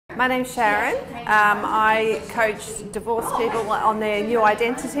My name's Sharon. I coach divorced people on their new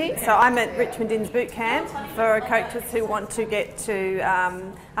identity. So I'm at Richmond Inn's Bootcamp for coaches who want to get to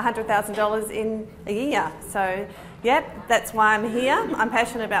 $100,000 in a year. So yep, that's why I'm here. I'm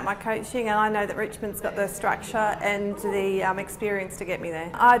passionate about my coaching and I know that Richmond's got the structure and the experience to get me there.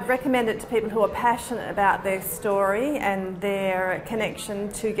 I'd recommend it to people who are passionate about their story and their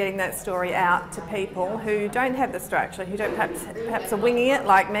connection to getting that story out to people who don't have the structure, who don't perhaps are winging it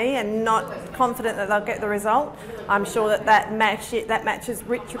like me and not confident that they'll get the result. I'm sure that matches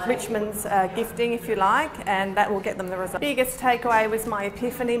Richmond's gifting, if you like, and that will get them the result. The biggest takeaway was my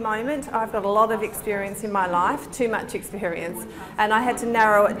epiphany moment. I've got a lot of experience in my life, too much experience, and I had to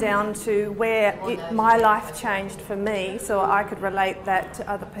narrow it down to where my life changed for me so I could relate that to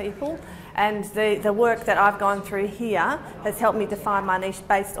other people. And the work that I've gone through here has helped me define my niche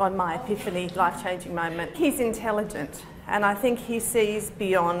based on my epiphany, life-changing moment. He's intelligent, and I think he sees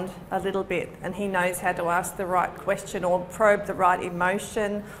beyond a little bit, and he knows how to ask the right question or probe the right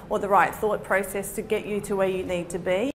emotion or the right thought process to get you to where you need to be.